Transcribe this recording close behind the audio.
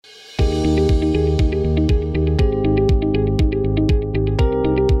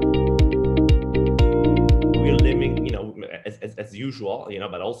usual,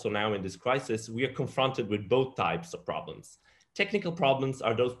 but also now in this crisis, we are confronted with both types of problems. Technical problems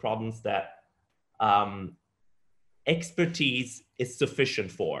are those problems that expertise is sufficient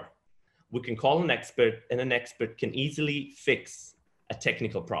for. We can call an expert, and an expert can easily fix a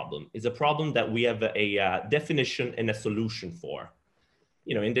technical problem. It's a problem that we have a definition and a solution for.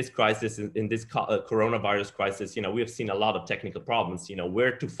 In this crisis, in this coronavirus crisis, we have seen a lot of technical problems.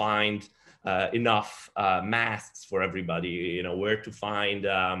 Where to find enough masks for everybody. Where to find,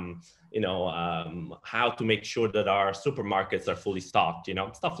 how to make sure that our supermarkets are fully stocked.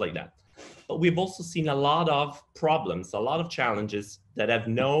 Stuff like that. But we've also seen a lot of problems, a lot of challenges that have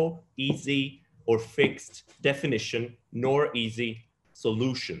no easy or fixed definition, nor easy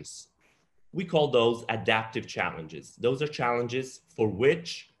solutions. We call those adaptive challenges. Those are challenges for which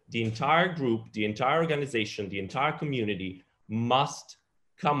the entire group, the entire organization, the entire community must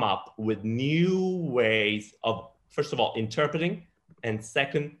come up with new ways of, first of all, interpreting, and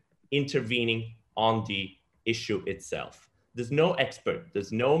second, intervening on the issue itself. There's no expert,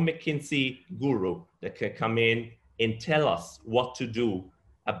 there's no McKinsey guru that can come in and tell us what to do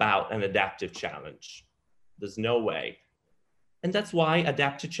about an adaptive challenge. There's no way. And that's why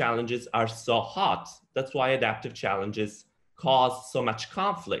adaptive challenges are so hot. That's why adaptive challenges cause so much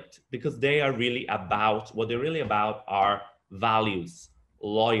conflict, because they are really about, what they're really about are values,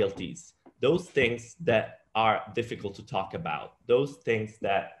 loyalties, those things that are difficult to talk about, those things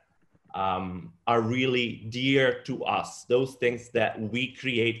that are really dear to us, those things that we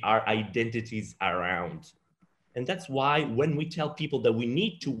create our identities around. And that's why when we tell people that we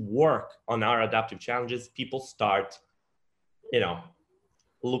need to work on our adaptive challenges, people start,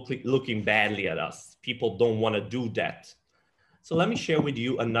 looking badly at us. People don't want to do that. So let me share with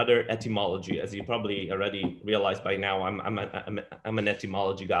you another etymology. As you probably already realized by now, I'm an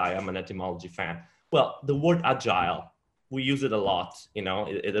etymology guy. I'm an etymology fan. Well, the word agile, we use it a lot.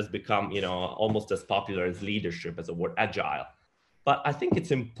 It has become, almost as popular as leadership as a word, agile. But I think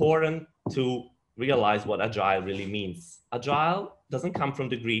it's important to realize what agile really means. Agile doesn't come from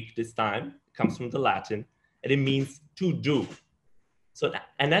the Greek this time. It comes from the Latin, and it means to do. So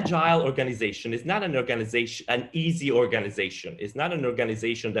an agile organization is not an easy organization. It's not an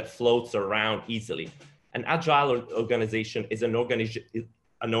organization that floats around easily. An agile organization is an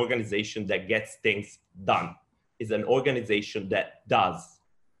organization that gets things done. Is an organization that does.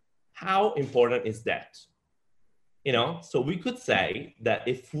 How important is that? So we could say that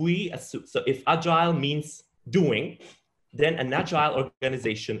if agile means doing, then an agile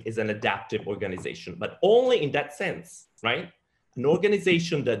organization is an adaptive organization, but only in that sense, right? An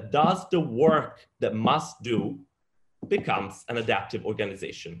organization that does the work that must do becomes an adaptive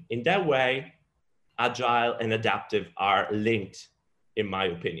organization. In that way, agile and adaptive are linked, in my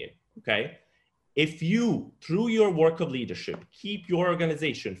opinion, okay? If you, through your work of leadership, keep your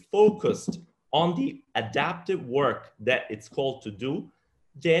organization focused on the adaptive work that it's called to do,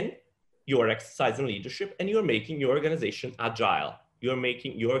 then you are exercising leadership and you're making your organization agile. You're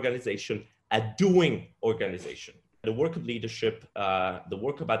making your organization a doing organization. The work of leadership, the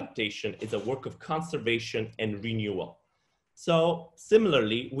work of adaptation is a work of conservation and renewal. So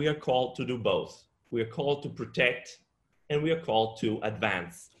similarly, we are called to do both. We are called to protect and we are called to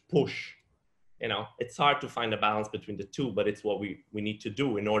advance, push. It's hard to find a balance between the two, but it's what we need to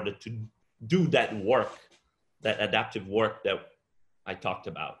do in order to do that work, that adaptive work that I talked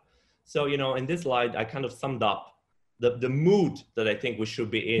about. So, in this slide, I kind of summed up the mood that I think we should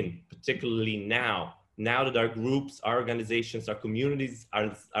be in, particularly now that our groups, our organizations, our communities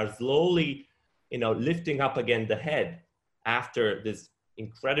are slowly, lifting up again the head after this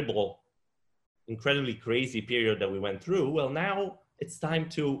incredibly crazy period that we went through. Well, now it's time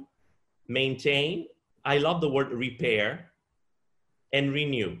to maintain, I love the word repair, and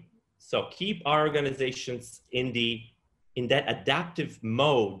renew. So keep our organizations in that adaptive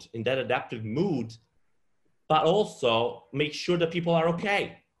mode, in that adaptive mood, but also make sure that people are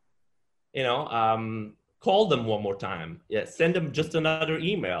okay. Call them one more time. Yeah, send them just another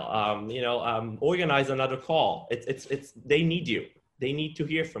email. Organize another call. They need you. They need to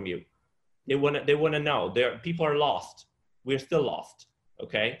hear from you. They want to know. People are lost. We're still lost.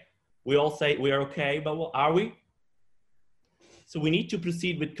 Okay. We all say we are okay, but are we? So we need to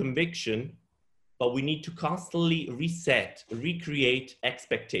proceed with conviction, but we need to constantly reset, recreate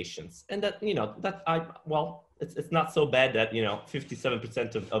expectations. And that, it's not so bad that,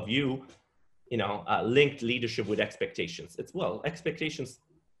 57% of you, linked leadership with expectations. Expectations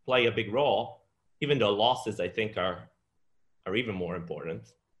play a big role, even though losses, I think, are even more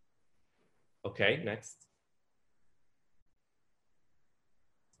important. Okay, next.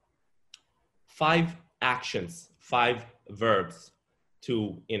 5 actions, 5 verbs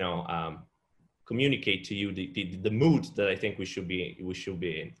to, communicate to you the mood that I think we should be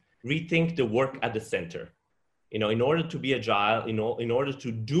in. Rethink the work at the center. In order to be agile, in order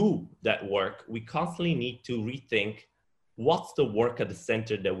to do that work, we constantly need to rethink what's the work at the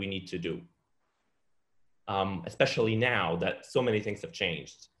center that we need to do. Especially now that so many things have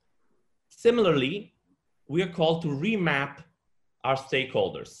changed. Similarly, we are called to remap our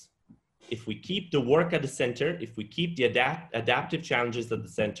stakeholders. If we keep the work at the center, if we keep the adaptive challenges at the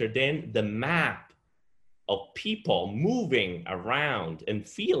center, then the map of people moving around and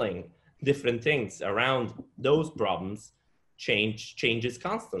feeling different things around those problems changes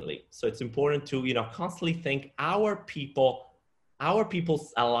constantly. So it's important to constantly think our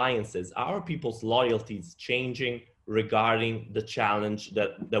people's alliances, our people's loyalties changing regarding the challenge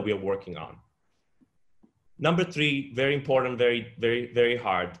that we are working on. Number 3, very important, very, very, very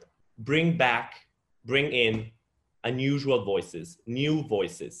hard. Bring in unusual voices, new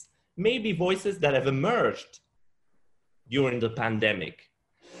voices, maybe voices that have emerged during the pandemic,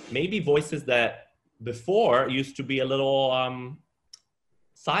 maybe voices that before used to be a little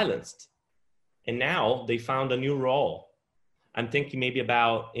silenced, and now they found a new role. I'm thinking maybe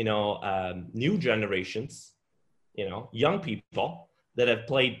about, new generations, young people that have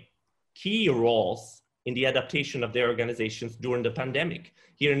played key roles in the adaptation of their organizations during the pandemic.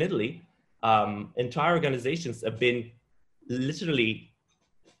 Here in Italy, entire organizations have been literally,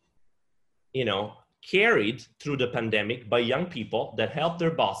 carried through the pandemic by young people that help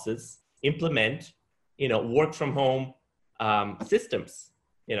their bosses implement, work from home systems.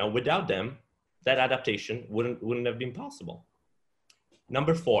 Without them, that adaptation wouldn't have been possible.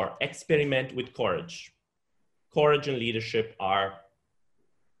 Number 4, experiment with courage. Courage and leadership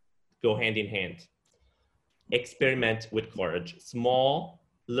go hand in hand. Experiment with courage. Small,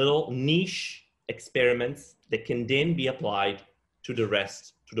 little niche experiments that can then be applied to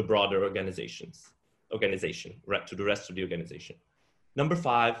the broader organization, right, to the rest of the organization. Number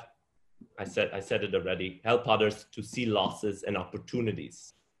 5, I said it already, help others to see losses and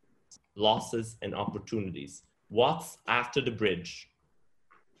opportunities. Losses and opportunities. What's after the bridge?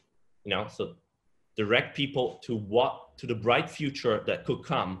 So direct people to the bright future that could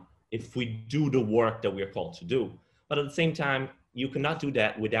come if we do the work that we're called to do. But at the same time, you cannot do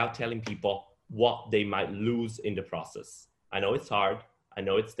that without telling people what they might lose in the process. I know it's hard, I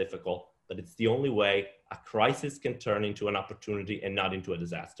know it's difficult, but it's the only way a crisis can turn into an opportunity and not into a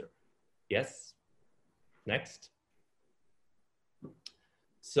disaster. Yes? Next.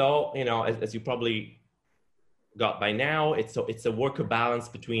 So, as you probably got by now, it's a work of balance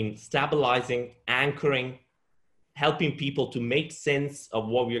between stabilizing, anchoring, helping people to make sense of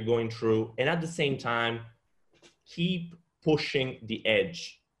what we are going through, and at the same time, keep pushing the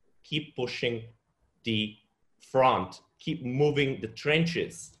edge, keep pushing the front, keep moving the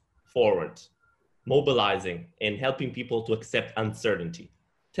trenches forward, mobilizing and helping people to accept uncertainty,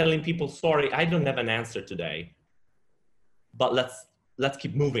 telling people, sorry, I don't have an answer today, but let's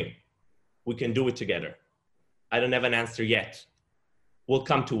keep moving. We can do it together. I don't have an answer yet. We'll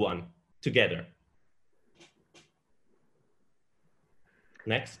come to one together.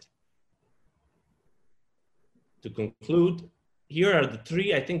 Next. To conclude, here are the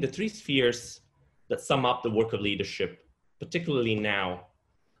three spheres that sum up the work of leadership, particularly now.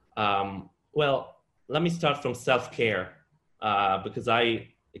 Well, let me start from self-care, because I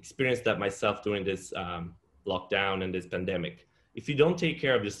experienced that myself during this lockdown and this pandemic. If you don't take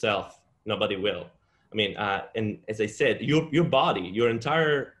care of yourself, nobody will. I mean, and as I said, your body, your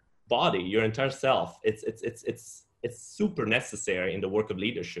entire body, your entire self, it's super necessary in the work of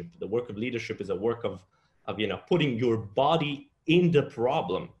leadership. The work of leadership is a work of putting your body in the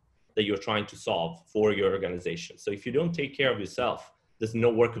problem that you're trying to solve for your organization. So if you don't take care of yourself, there's no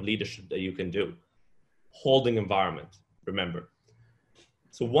work of leadership that you can do. Holding environment, remember.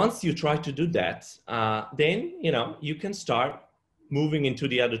 So once you try to do that, then you can start moving into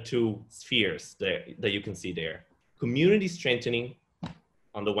the other 2 spheres that you can see there. Community strengthening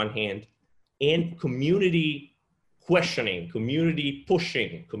on the one hand, and community questioning, community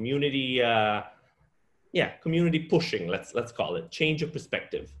pushing, community pushing, let's call it, change of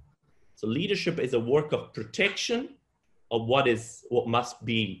perspective. So leadership is a work of protection of what must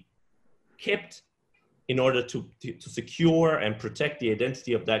be kept in order to secure and protect the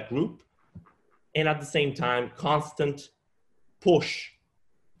identity of that group. And at the same time, constant push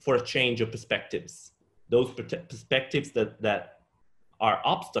for a change of perspectives. Those perspectives that are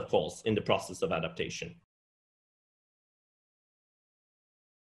obstacles in the process of adaptation.